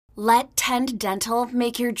Let Tend Dental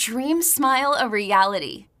make your dream smile a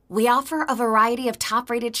reality. We offer a variety of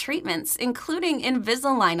top-rated treatments, including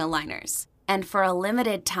Invisalign aligners. And for a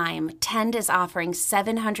limited time, Tend is offering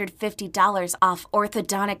 $750 off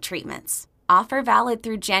orthodontic treatments. Offer valid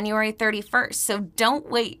through January 31st, so don't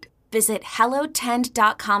wait. Visit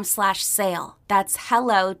hellotend.com/sale. That's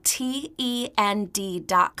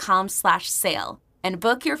hellotend.com/sale. And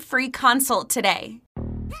book your free consult today.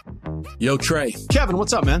 Yo, Trey. Kevin,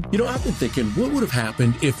 what's up, man? You know, I've been thinking, what would have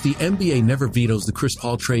happened if the NBA never vetoes the Chris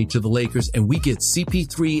Paul trade to the Lakers and we get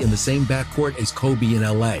CP3 in the same backcourt as Kobe in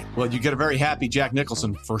LA? Well, you get a very happy Jack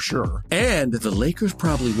Nicholson for sure. And the Lakers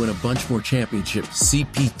probably win a bunch more championships.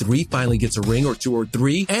 CP3 finally gets a ring or two or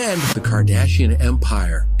three, and the Kardashian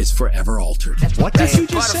empire is forever altered. What did you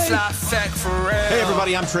just say? Hey,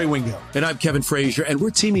 everybody, I'm Trey Wingo. And I'm Kevin Frazier, and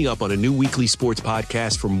we're teaming up on a new weekly sports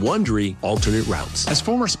podcast from Wondery, Alternate Routes. As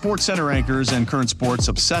former Sports Center anchors and current sports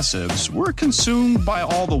obsessives, we're consumed by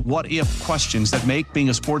all the what-if questions that make being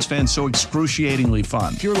a sports fan so excruciatingly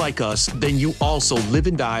fun. If you're like us, then you also live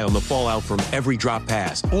and die on the fallout from every drop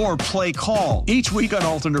pass. Or play call. Each week on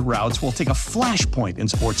Alternate Routes, we'll take a flashpoint in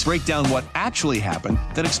sports, break down what actually happened,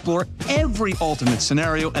 then explore every alternate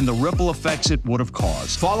scenario and the ripple effects it would have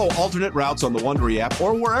caused. Follow Alternate Routes on the Wondery app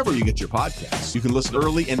or wherever you get your podcasts. You can listen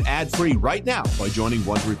early and ad-free right now by joining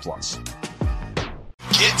Wondery Plus.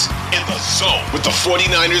 Get in the zone with the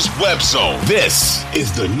 49ers web zone. This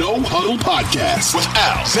is the No Huddle Podcast with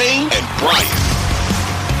Al, Zane, and Brian.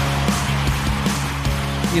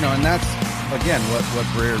 You know, and that's, again, what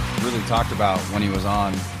Breer really talked about when he was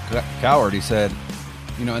on Coward. He said,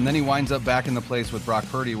 you know, and then he winds up back in the place with Brock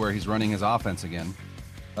Purdy where he's running his offense again.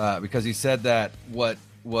 Because he said that what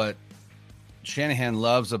Shanahan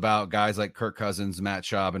loves about guys like Kirk Cousins, Matt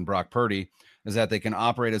Schaub, and Brock Purdy is that they can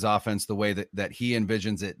operate his offense the way that he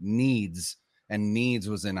envisions it needs, and needs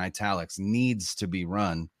was in italics, needs to be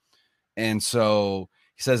run. And so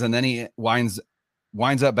he says, and then he winds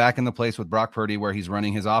up back in the place with Brock Purdy where he's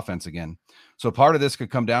running his offense again. So part of this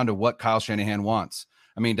could come down to what Kyle Shanahan wants.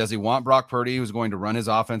 I mean, does he want Brock Purdy, who's going to run his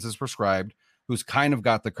offense as prescribed, who's kind of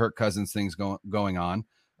got the Kirk Cousins things going on?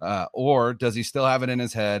 Or does he still have it in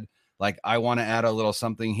his head, like, I want to add a little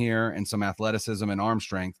something here and some athleticism and arm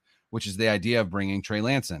strength, which is the idea of bringing Trey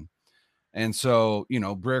Lance in. And so, you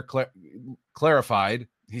know, Breer clarified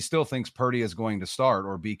he still thinks Purdy is going to start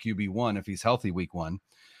or be QB1 if he's healthy week 1.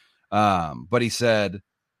 But he said,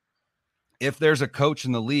 if there's a coach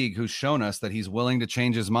in the league who's shown us that he's willing to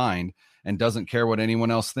change his mind and doesn't care what anyone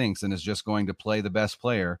else thinks and is just going to play the best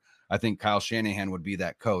player, I think Kyle Shanahan would be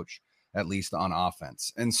that coach, at least on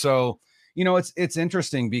offense. And so, you know, it's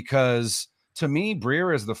interesting because to me,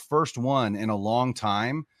 Breer is the first one in a long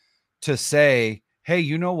time to say, hey,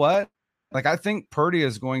 you know what? Like, I think Purdy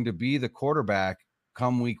is going to be the quarterback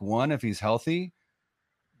come week 1 if he's healthy,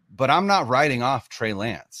 but I'm not writing off Trey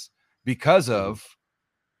Lance because of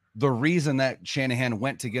the reason that Shanahan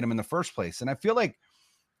went to get him in the first place. And I feel like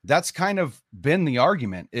that's kind of been the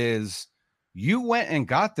argument is you went and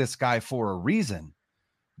got this guy for a reason.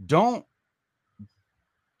 Don't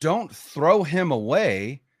throw him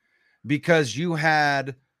away because you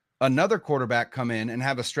had another quarterback come in and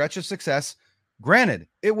have a stretch of success. Granted,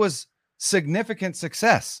 it was significant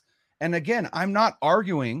success. And again, I'm not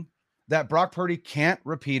arguing that Brock Purdy can't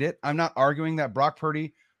repeat it. I'm not arguing that Brock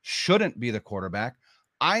Purdy shouldn't be the quarterback.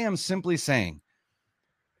 I am simply saying,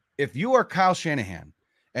 if you are Kyle Shanahan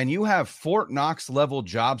and you have Fort Knox level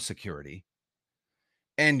job security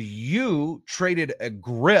and you traded a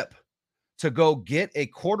grip to go get a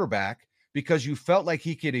quarterback because you felt like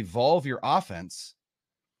he could evolve your offense,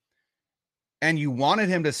 and you wanted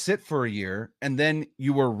him to sit for a year, and then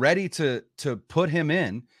you were ready to put him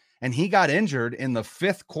in, and he got injured in the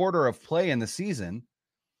 5th quarter of play in the season,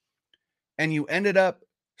 and you ended up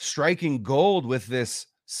striking gold with this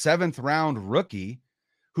 7th round rookie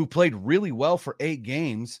who played really well for 8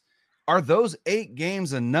 games. Are those 8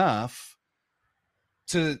 games enough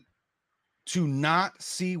to not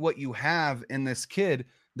see what you have in this kid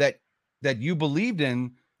that you believed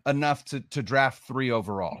in enough to draft 3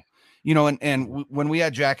 overall? You know, and when we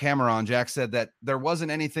had Jack Hammer on, Jack said that there wasn't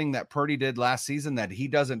anything that Purdy did last season that he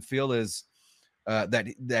doesn't feel is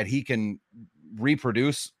that he can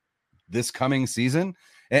reproduce this coming season.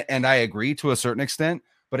 And I agree to a certain extent.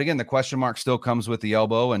 But again, the question mark still comes with the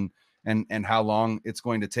elbow and how long it's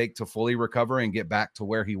going to take to fully recover and get back to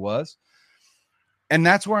where he was. And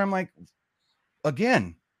that's where I'm like,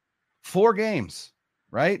 again, 4 games,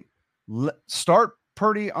 right? Start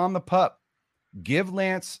Purdy on the pup. Give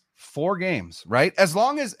Lance 4 games, right? As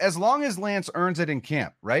long as Lance earns it in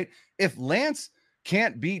camp, right? If Lance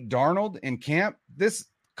can't beat Darnold in camp, this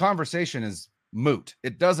conversation is moot.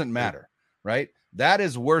 It doesn't matter, right? That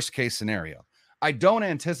is worst case scenario. I don't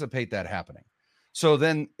anticipate that happening. So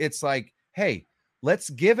then it's like, hey, let's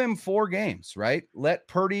give him 4 games, right? Let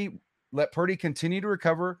Purdy continue to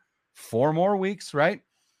recover 4 more weeks, right?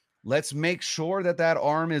 Let's make sure that that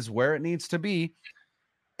arm is where it needs to be.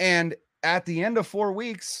 And at the end of 4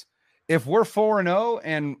 weeks, if we're 4-0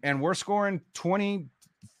 and we're scoring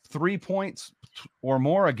 23 points or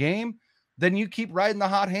more a game, then you keep riding the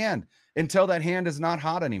hot hand until that hand is not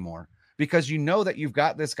hot anymore, because you know that you've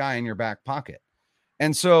got this guy in your back pocket.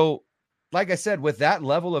 And so, like I said, with that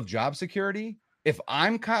level of job security, if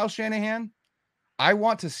I'm Kyle Shanahan, I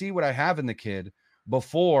want to see what I have in the kid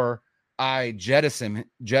before I jettison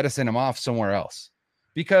him off somewhere else.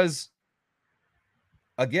 Because,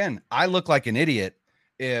 again, I look like an idiot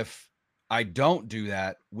if I don't do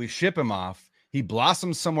that. We ship him off, he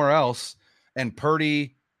blossoms somewhere else, and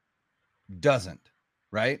Purdy doesn't,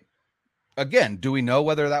 right? Again, do we know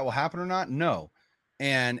whether that will happen or not? No.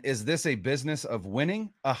 And is this a business of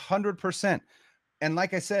winning? 100%. And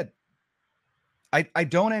like I said, I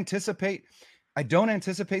don't anticipate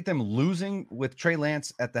them losing with Trey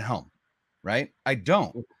Lance at the helm, right? I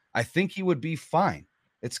don't. I think he would be fine.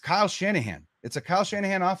 It's Kyle Shanahan. It's a Kyle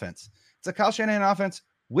Shanahan offense. It's a Kyle Shanahan offense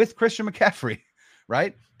with Christian McCaffrey,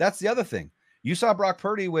 right? That's the other thing. You saw Brock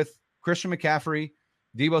Purdy with Christian McCaffrey,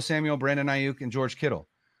 Deebo Samuel, Brandon Ayuk, and George Kittle.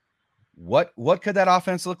 What could that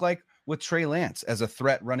offense look like with Trey Lance as a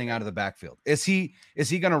threat running out of the backfield? Is he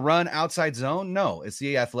going to run outside zone? No. Is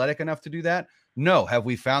he athletic enough to do that? No. Have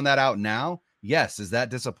we found that out now? Yes. Is that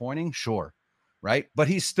disappointing? Sure. Right. But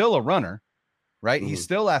he's still a runner, right? Mm-hmm. He's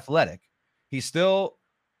still athletic. He still,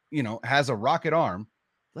 has a rocket arm.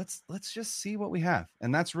 Let's just see what we have.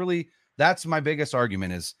 And that's my biggest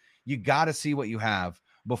argument is you got to see what you have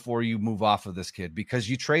before you move off of this kid, because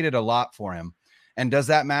you traded a lot for him. And does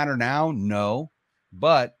that matter now? No,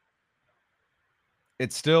 but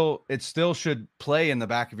it still should play in the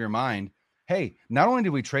back of your mind. Hey, not only did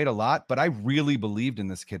we trade a lot, but I really believed in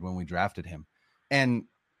this kid when we drafted him. And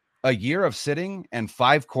a year of sitting and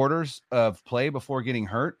 5 quarters of play before getting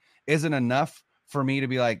hurt isn't enough for me to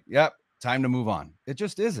be like, yep, time to move on. It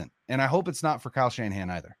just isn't. And I hope it's not for Kyle Shanahan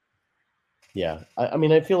either. Yeah. I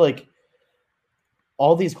mean, I feel like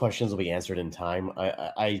all these questions will be answered in time.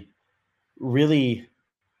 I really,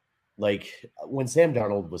 like, when Sam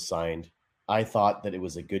Darnold was signed, I thought that it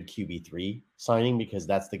was a good QB3 signing, because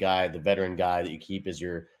that's the guy, the veteran guy that you keep as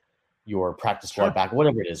your practice squad back,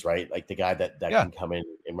 whatever it is, right? Like the guy that can come in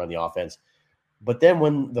and run the offense. But then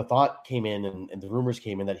when the thought came in and the rumors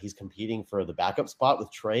came in that he's competing for the backup spot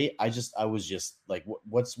with Trey, I was just like,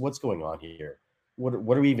 what's going on here? What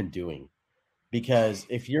are we even doing? Because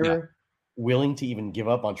if you're willing to even give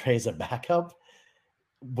up on Trey as a backup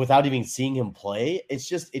without even seeing him play, it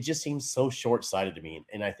just seems so short-sighted to me.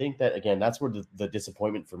 And I think that, again, that's where the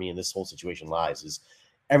disappointment for me in this whole situation lies, is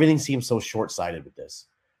everything seems so short-sighted with this.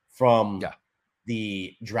 From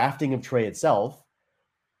the drafting of Trey itself,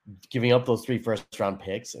 giving up those 3 first-round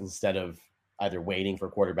picks instead of either waiting for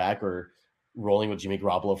a quarterback or rolling with Jimmy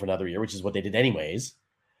Garoppolo for another year, which is what they did anyways,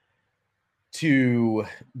 to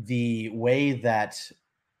the way that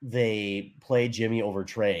they played Jimmy over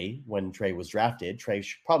Trey when Trey was drafted. Trey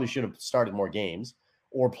probably should have started more games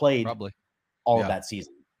or played all of that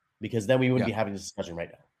season, because then we wouldn't be having this discussion right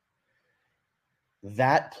now.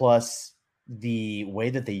 That plus the way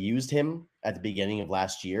that they used him at the beginning of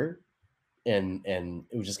last year, and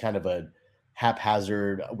it was just kind of a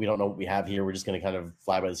haphazard, we don't know what we have here, we're just going to kind of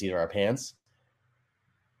fly by the seat of our pants.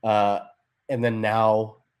 And then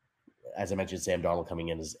now, as I mentioned, Sam Darnold coming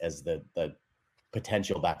in as the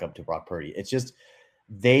potential backup to Brock Purdy. It's just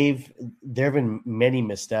there have been many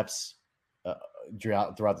missteps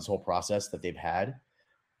throughout this whole process that they've had.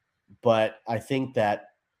 But I think that,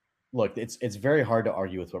 look, it's very hard to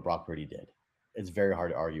argue with what Brock Purdy did. It's very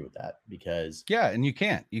hard to argue with that, because and you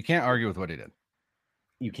can't argue with what he did.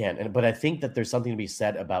 You can't. But I think that there's something to be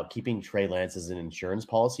said about keeping Trey Lance as an insurance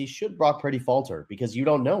policy should Brock Purdy falter, because you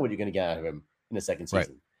don't know what you're going to get out of him in the second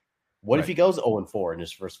season. Right. What if he goes 0-4 in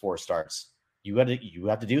his first 4 starts? You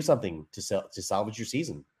have to do something to salvage your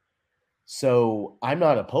season. So I'm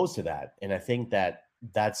not opposed to that, and I think that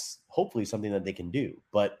that's hopefully something that they can do.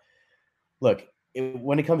 But look,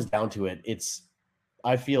 when it comes down to it,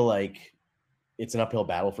 I feel like it's an uphill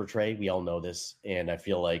battle for Trey. We all know this, and I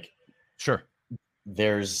feel like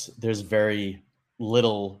there's very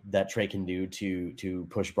little that Trey can do to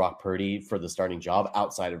push Brock Purdy for the starting job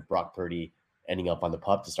outside of Brock Purdy ending up on the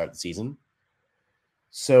pup to start the season.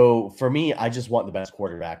 So for me, I just want the best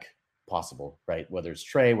quarterback possible, right? Whether it's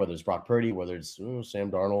Trey, whether it's Brock Purdy, whether it's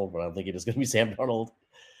Sam Darnold, but I don't think it is going to be Sam Darnold.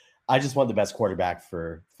 I just want the best quarterback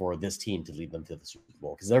for this team to lead them to the Super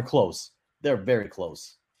Bowl because they're close. They're very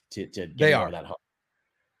close to getting over that hump.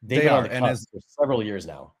 They've been on the cusp for several years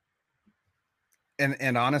now.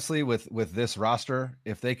 And honestly, with this roster,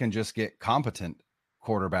 if they can just get competent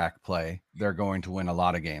quarterback play, they're going to win a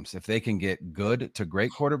lot of games. If they can get good to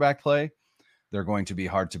great quarterback play, they're going to be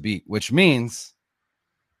hard to beat, which means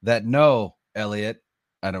that no, Elliot,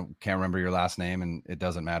 can't remember your last name and it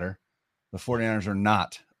doesn't matter. The 49ers are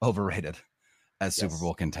not overrated as Super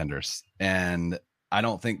Bowl contenders. And I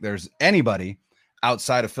don't think there's anybody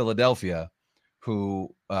outside of Philadelphia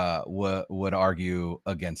who would argue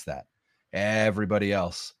against that. Everybody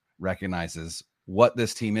else recognizes what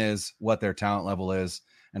this team is, what their talent level is,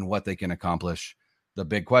 and what they can accomplish. The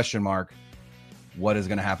big question mark, what is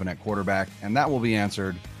going to happen at quarterback? And that will be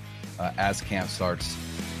answered as camp starts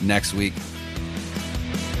next week.